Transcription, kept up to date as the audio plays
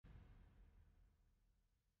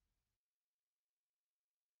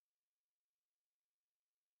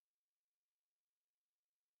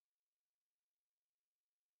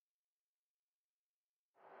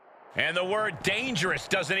And the word dangerous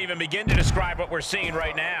doesn't even begin to describe what we're seeing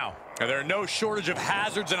right now. And there are no shortage of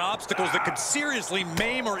hazards and obstacles that could seriously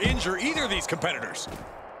maim or injure either of these competitors.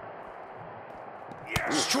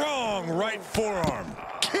 Strong right forearm.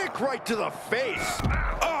 Kick right to the face.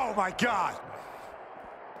 Oh, my God.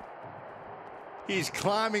 He's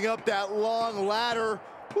climbing up that long ladder.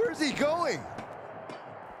 Where's he going?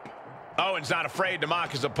 Owens not afraid to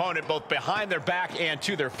mock his opponent both behind their back and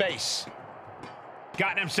to their face.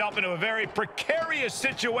 Gotten himself into a very precarious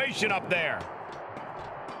situation up there.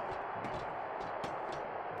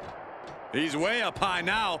 He's way up high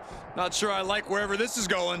now. Not sure I like wherever this is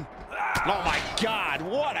going. Oh, my God,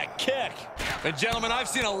 what a kick. And, gentlemen, I've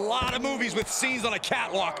seen a lot of movies with scenes on a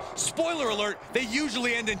catwalk. Spoiler alert, they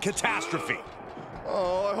usually end in catastrophe.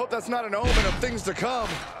 Oh, I hope that's not an omen of things to come.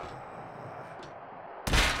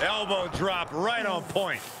 Elbow drop right on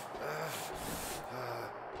point.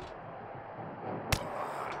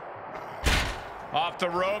 Off the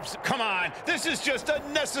ropes. Come on, this is just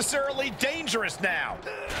unnecessarily dangerous now.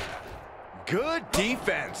 Good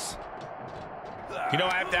defense. You know,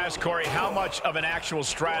 I have to ask Corey, how much of an actual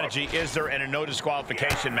strategy is there in a no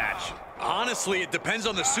disqualification match? Honestly, it depends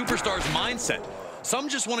on the superstar's mindset. Some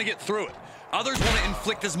just want to get through it. Others want to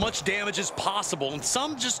inflict as much damage as possible, and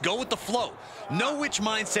some just go with the flow. Know which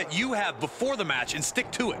mindset you have before the match and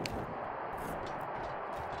stick to it.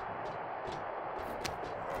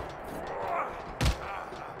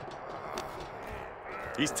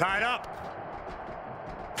 He's tied up.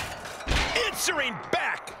 Answering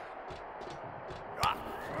back.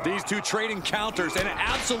 These two trading counters, an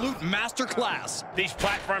absolute masterclass. These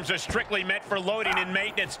platforms are strictly meant for loading and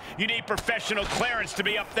maintenance. You need professional clearance to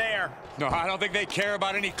be up there. No, I don't think they care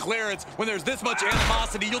about any clearance. When there's this much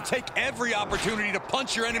animosity, you'll take every opportunity to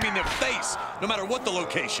punch your enemy in the face, no matter what the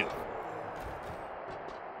location.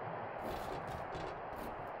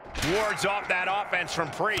 Wards off that offense from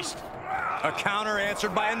Priest. A counter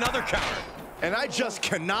answered by another counter. And I just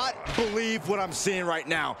cannot believe what I'm seeing right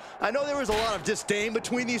now. I know there was a lot of disdain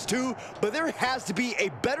between these two, but there has to be a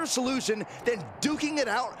better solution than duking it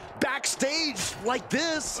out backstage like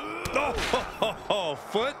this. Oh,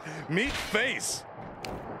 foot meet face.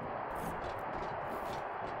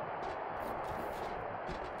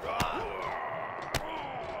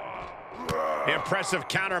 Impressive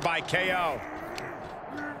counter by KO.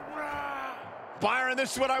 Byron,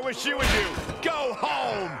 this is what I wish you would do. Go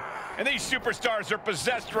home. And these superstars are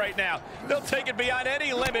possessed right now. They'll take it beyond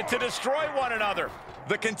any limit to destroy one another.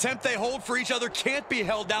 The contempt they hold for each other can't be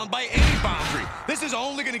held down by any boundary. This is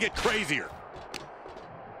only going to get crazier.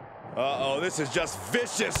 Uh-oh, this is just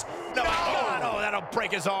vicious. No, that'll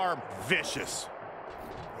break his arm. Vicious.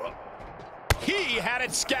 He had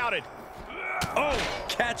it scouted. Oh,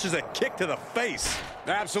 catches a kick to the face.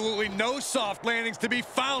 Absolutely no soft landings to be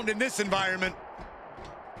found in this environment.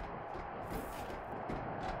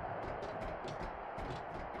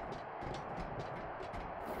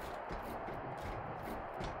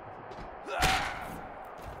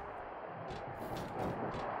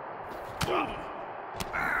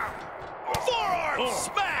 Forearm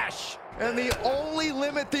smash! And the only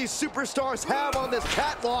limit these superstars have on this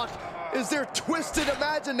catwalk is their twisted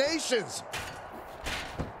imaginations.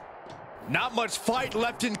 Not much fight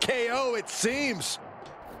left in KO, it seems.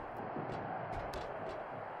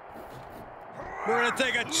 We're gonna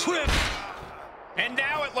take a trip. And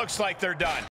now it looks like they're done.